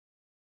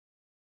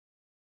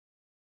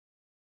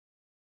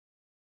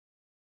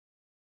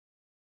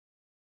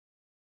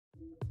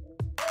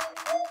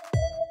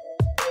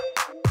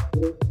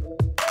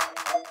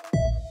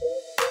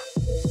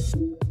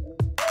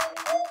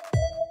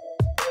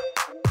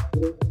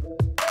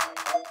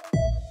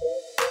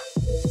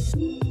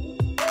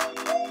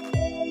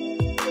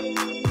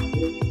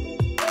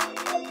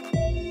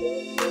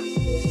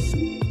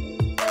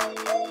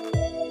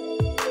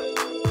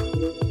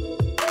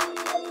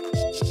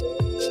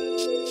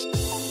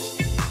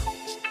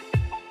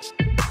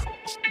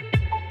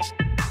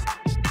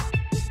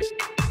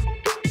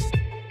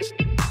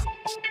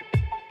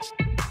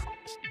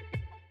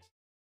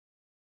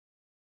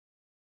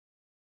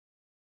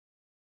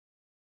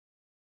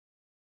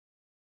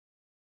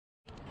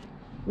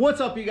What's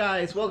up, you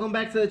guys? Welcome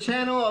back to the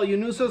channel. All you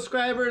new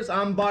subscribers,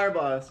 I'm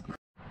Barbas.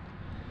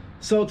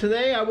 So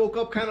today I woke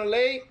up kind of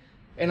late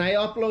and I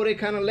uploaded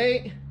kind of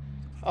late.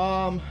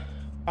 I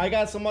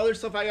got some other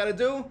stuff I gotta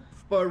do,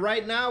 but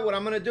right now what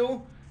I'm gonna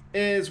do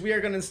is we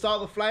are gonna install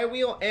the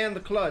flywheel and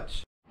the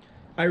clutch.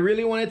 I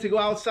really wanted to go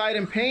outside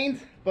and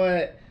paint,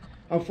 but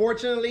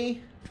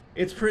unfortunately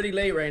it's pretty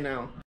late right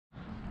now.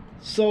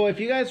 So if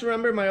you guys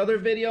remember my other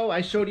video, I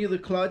showed you the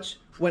clutch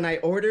when I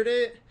ordered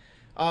it.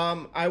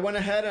 I went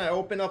ahead and I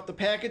opened up the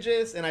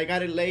packages and I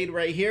got it laid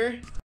right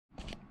here.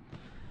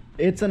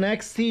 It's an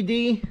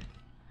XTD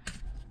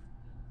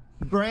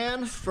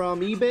brand from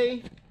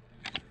eBay.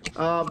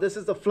 This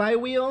is the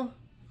flywheel.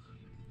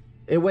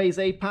 It weighs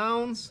 8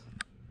 pounds.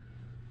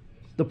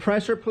 The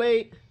pressure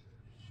plate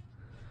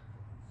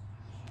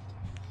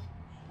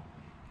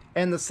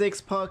and the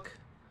 6-puck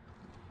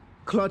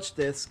clutch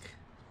disc.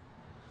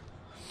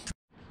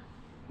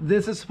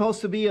 This is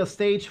supposed to be a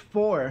stage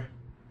 4.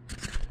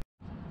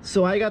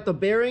 So I got the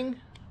bearing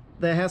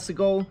that has to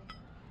go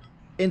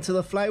into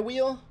the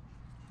flywheel.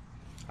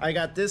 I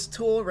got this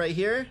tool right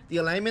here, the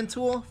alignment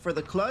tool for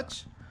the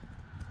clutch.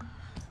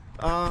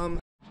 I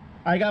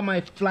got my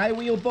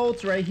flywheel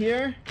bolts right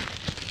here,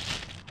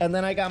 and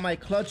then I got my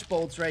clutch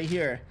bolts right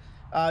here.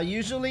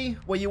 Usually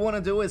what you want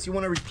to do is you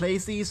want to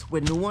replace these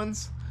with new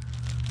ones,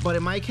 but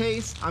in my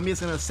case I'm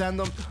just going to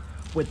send them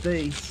with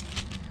these.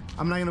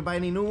 I'm not going to buy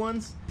any new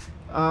ones.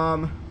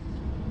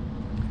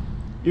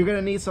 You're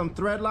gonna need some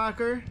thread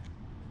locker.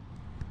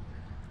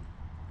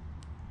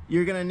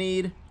 You're gonna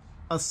need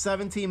a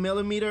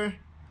 17mm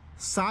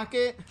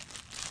socket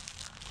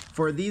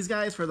for these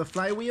guys for the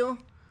flywheel.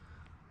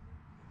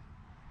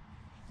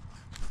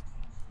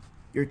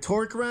 Your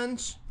torque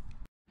wrench.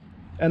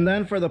 And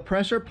then for the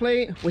pressure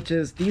plate, which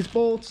is these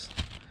bolts,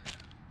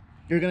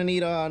 you're gonna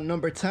need a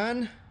number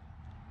 10.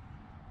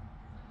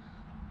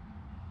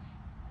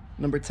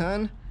 Number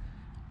 10.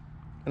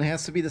 And it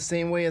has to be the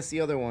same way as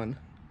the other one,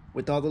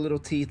 with all the little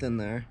teeth in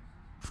there.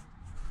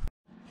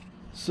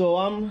 So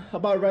I'm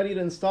about ready to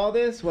install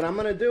this. What I'm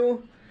gonna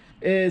do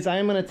is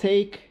I'm gonna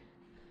take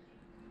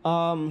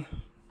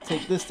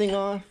this thing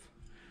off.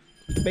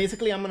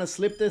 Basically, I'm gonna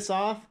slip this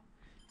off,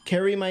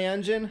 carry my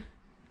engine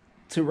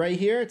to right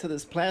here, to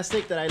this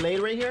plastic that I laid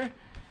right here,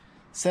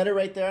 set it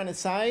right there on the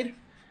side,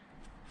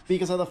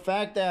 because of the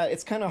fact that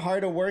it's kind of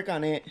hard to work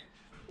on it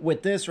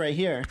with this right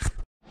here.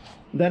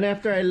 Then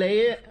after I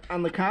lay it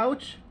on the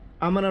couch,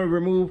 I'm gonna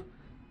remove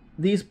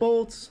these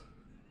bolts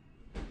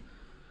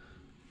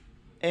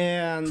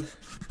and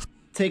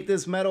take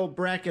this metal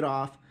bracket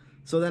off,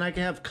 so then I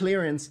can have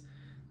clearance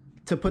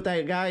to put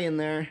that guy in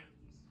there,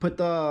 put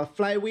the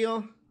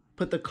flywheel,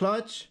 put the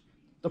clutch,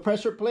 the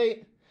pressure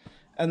plate,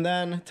 and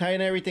then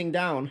tighten everything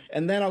down.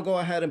 And then I'll go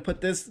ahead and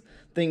put this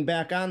thing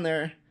back on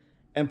there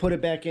and put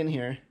it back in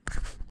here.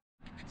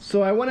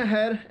 So I went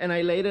ahead and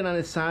I laid it on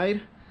its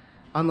side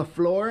on the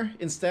floor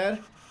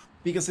instead,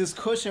 because this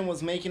cushion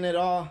was making it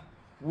all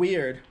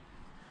weird.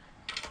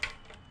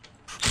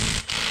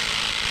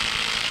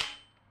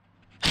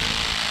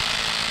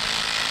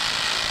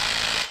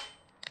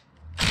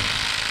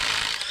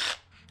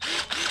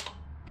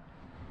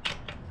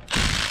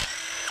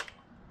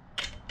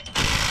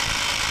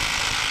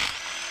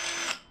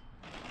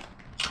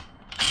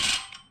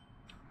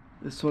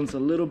 This one's a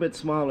little bit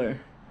smaller.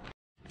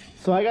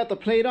 So I got the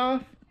plate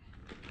off.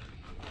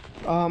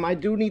 I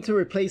do need to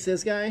replace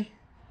this guy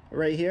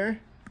right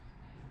here.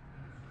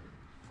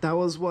 That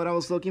was what I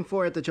was looking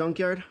for at the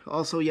junkyard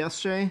also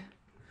yesterday.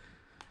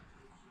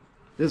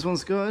 This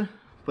one's good,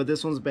 but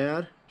this one's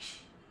bad.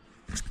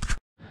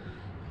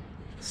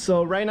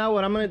 So right now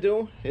what I'm gonna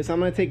do is I'm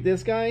gonna take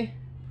this guy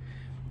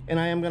and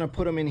I am gonna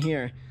put him in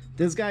here.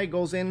 This guy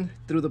goes in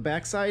through the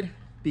backside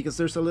because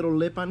there's a little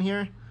lip on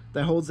here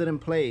that holds it in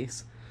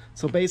place.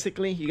 So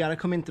basically you gotta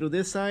come in through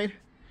this side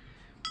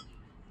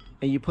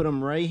and you put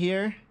them right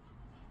here.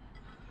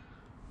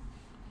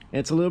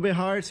 It's a little bit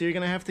hard, so you're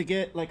gonna have to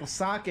get like a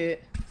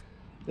socket.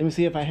 Let me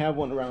see if I have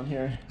one around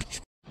here.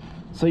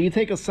 So you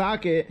take a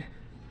socket.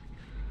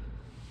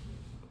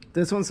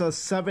 This one's a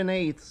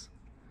 7/8,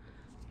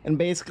 and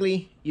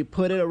basically you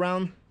put it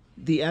around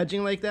the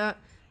edging like that,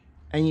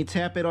 and you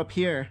tap it up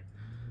here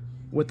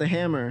with the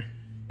hammer,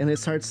 and it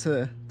starts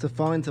to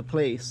fall into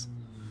place.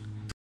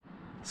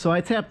 So I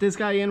tapped this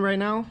guy in right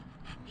now.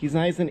 He's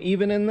nice and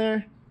even in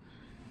there.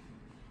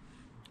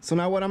 So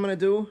now what I'm gonna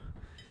do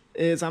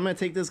is I'm gonna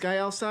take this guy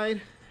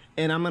outside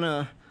and I'm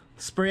gonna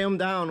spray him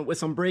down with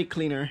some brake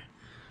cleaner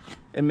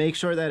and make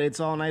sure that it's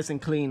all nice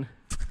and clean.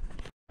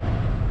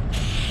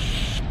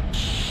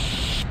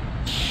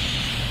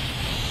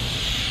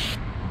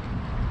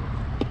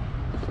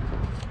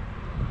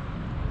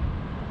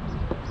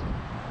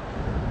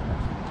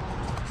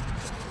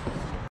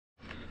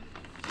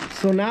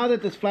 So now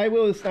that this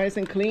flywheel is nice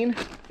and clean,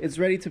 it's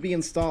ready to be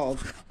installed.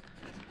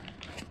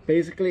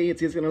 Basically,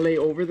 it's just gonna lay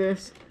over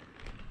this,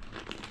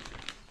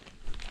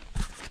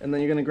 and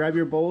then you're gonna grab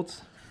your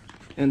bolts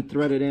and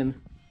thread it in.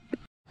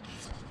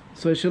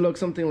 So it should look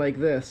something like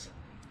this.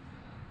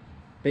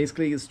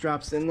 Basically, it just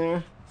drops in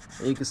there,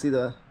 and you can see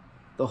the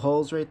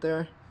holes right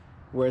there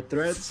where it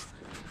threads.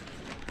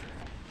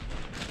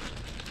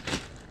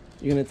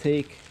 You're gonna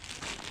take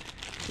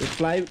your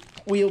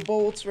flywheel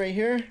bolts right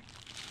here.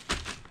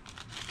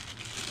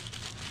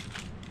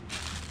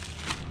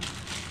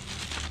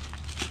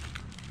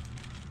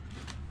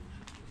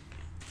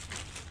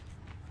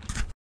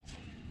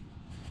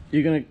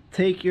 You're gonna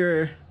take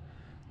your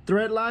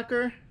thread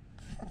locker.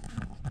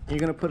 You're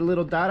gonna put a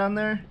little dot on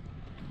there.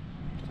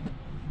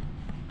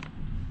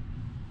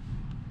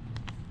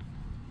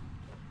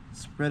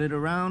 Spread it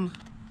around.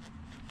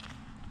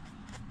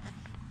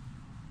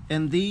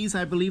 And these,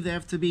 I believe they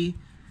have to be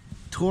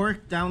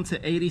torqued down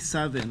to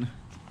 87.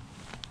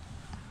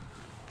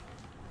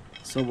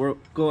 So we'll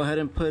go ahead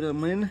and put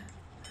them in,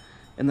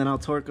 and then I'll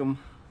torque them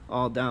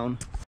all down.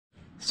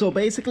 So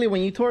basically,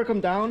 when you torque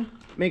them down,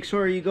 make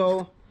sure you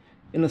go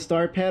in the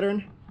star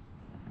pattern.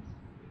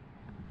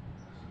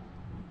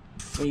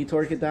 When you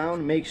torque it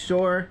down, make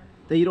sure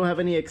that you don't have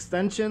any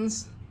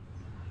extensions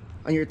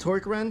on your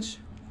torque wrench.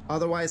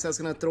 Otherwise, that's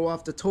gonna throw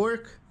off the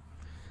torque.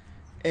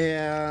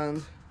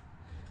 And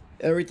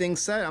everything's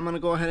set. I'm gonna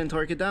go ahead and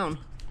torque it down.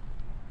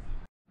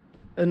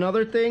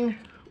 Another thing,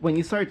 when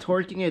you start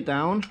torquing it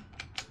down,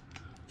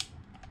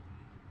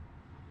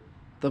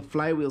 the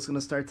flywheel's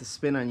gonna start to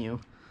spin on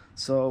you.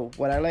 So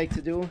what I like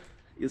to do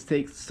is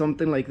take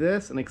something like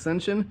this, an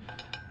extension,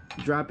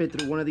 drop it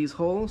through one of these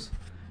holes,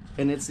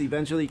 and it's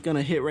eventually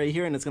gonna hit right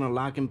here and it's gonna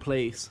lock in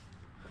place.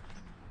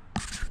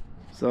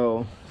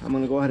 So I'm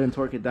gonna go ahead and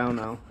torque it down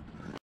now.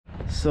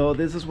 So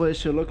this is what it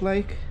should look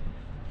like.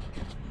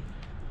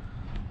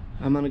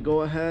 I'm gonna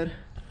go ahead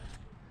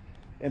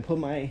and put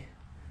my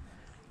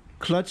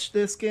clutch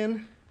disc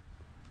in.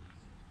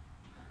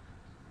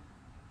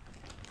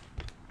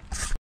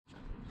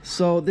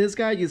 So this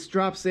guy just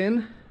drops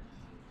in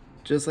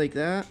just like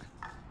that,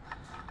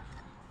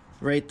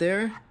 right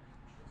there.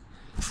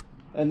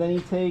 And then you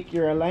take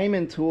your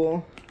alignment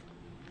tool.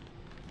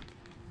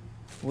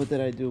 What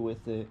did I do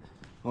with it?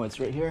 Oh, it's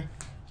right here.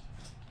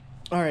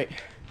 All right,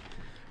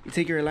 you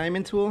take your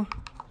alignment tool,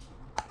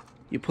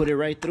 you put it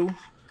right through,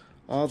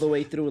 all the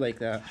way through like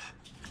that.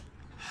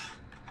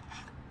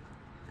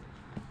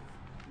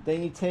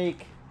 Then you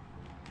take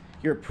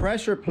your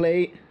pressure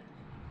plate.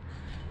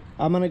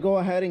 I'm gonna go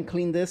ahead and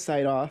clean this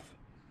side off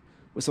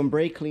with some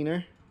brake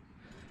cleaner,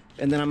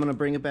 and then I'm gonna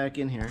bring it back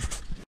in here.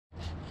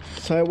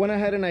 So I went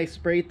ahead and I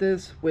sprayed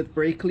this with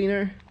brake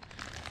cleaner.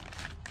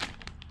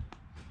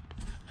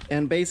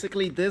 And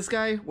basically this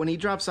guy, when he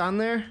drops on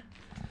there,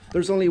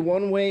 there's only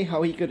one way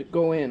how he could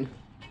go in.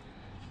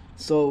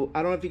 So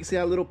I don't know if you can see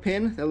that little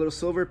pin, that little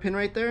silver pin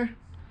right there.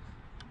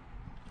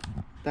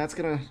 That's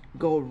gonna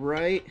go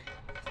right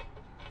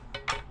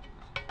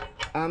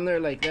on there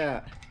like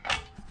that.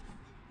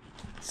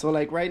 So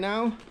like right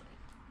now,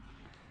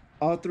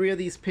 all three of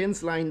these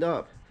pins lined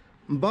up.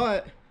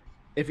 But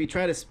if you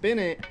try to spin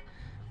it,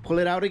 pull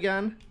it out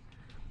again,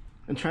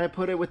 and try to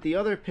put it with the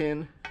other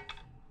pin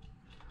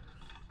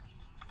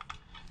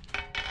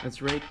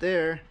that's right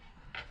there,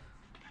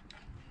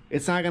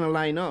 it's not gonna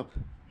line up.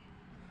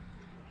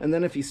 And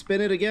then if you spin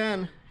it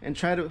again and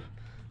try to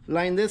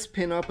line this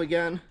pin up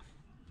again,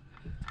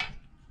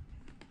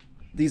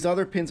 these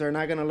other pins are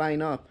not gonna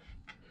line up.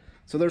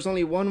 So there's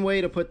only one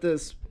way to put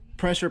this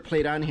pressure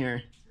plate on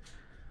here,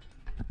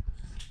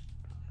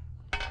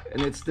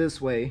 and it's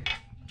this way.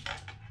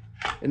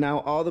 And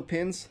now all the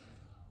pins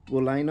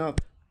will line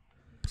up.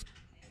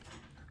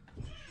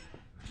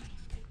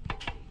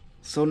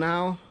 So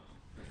now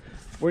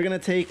we're gonna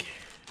take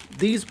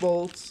these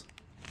bolts,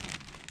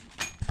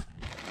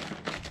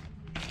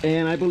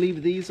 and I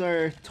believe these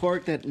are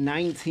torqued at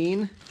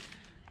 19.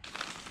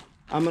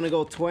 I'm gonna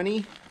go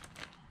 20.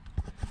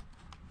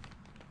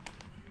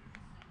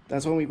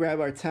 That's when we grab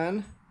our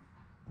 10.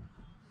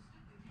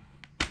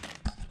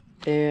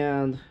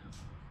 And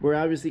we're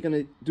obviously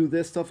gonna do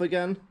this stuff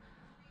again,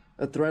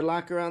 a thread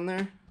locker on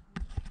there.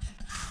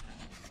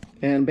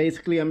 And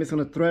basically I'm just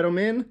gonna thread them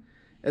in,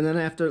 and then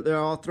after they're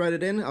all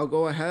threaded in, I'll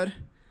go ahead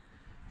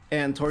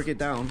and torque it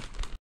down.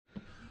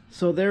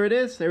 So there it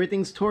is,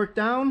 everything's torqued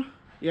down.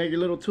 You got your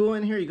little tool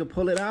in here, you can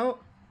pull it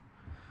out.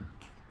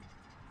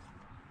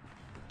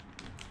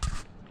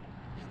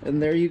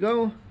 And there you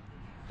go,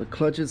 the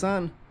clutch is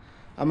on.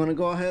 I'm gonna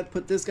go ahead,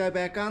 put this guy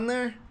back on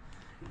there,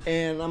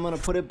 and I'm gonna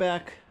put it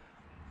back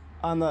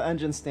on the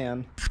engine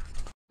stand.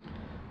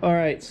 All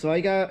right, so I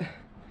got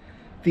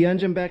the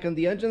engine back on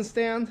the engine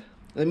stand.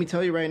 Let me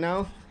tell you right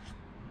now,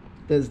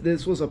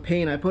 this was a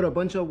pain. I put a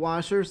bunch of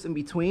washers in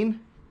between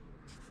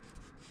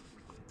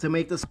to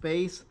make the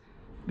space,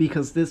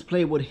 because this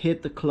plate would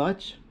hit the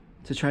clutch,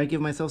 to try to give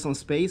myself some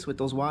space with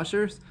those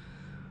washers.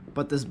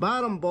 But this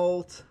bottom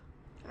bolt,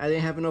 I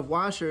didn't have enough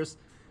washers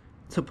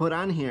to put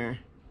on here.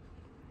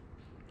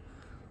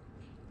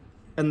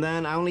 And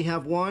then I only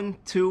have 1,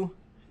 2,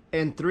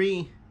 and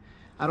 3.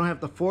 I don't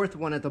have the 4th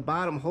one at the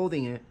bottom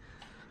holding it.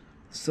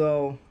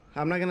 So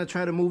I'm not gonna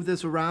try to move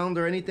this around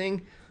or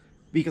anything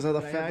because of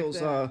the fact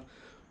those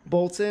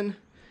bolts in,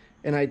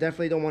 and I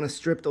definitely don't want to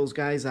strip those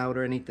guys out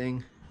or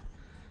anything.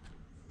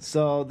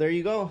 So there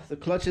you go, the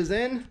clutch is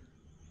in,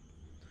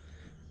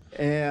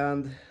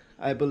 and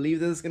I believe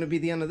this is gonna be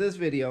the end of this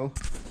video.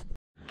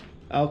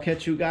 I'll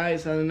catch you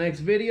guys on the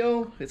next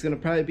video. It's gonna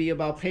probably be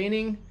about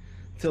painting.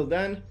 Till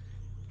then,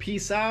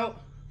 peace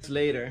out.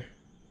 Later.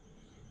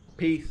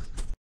 Peace.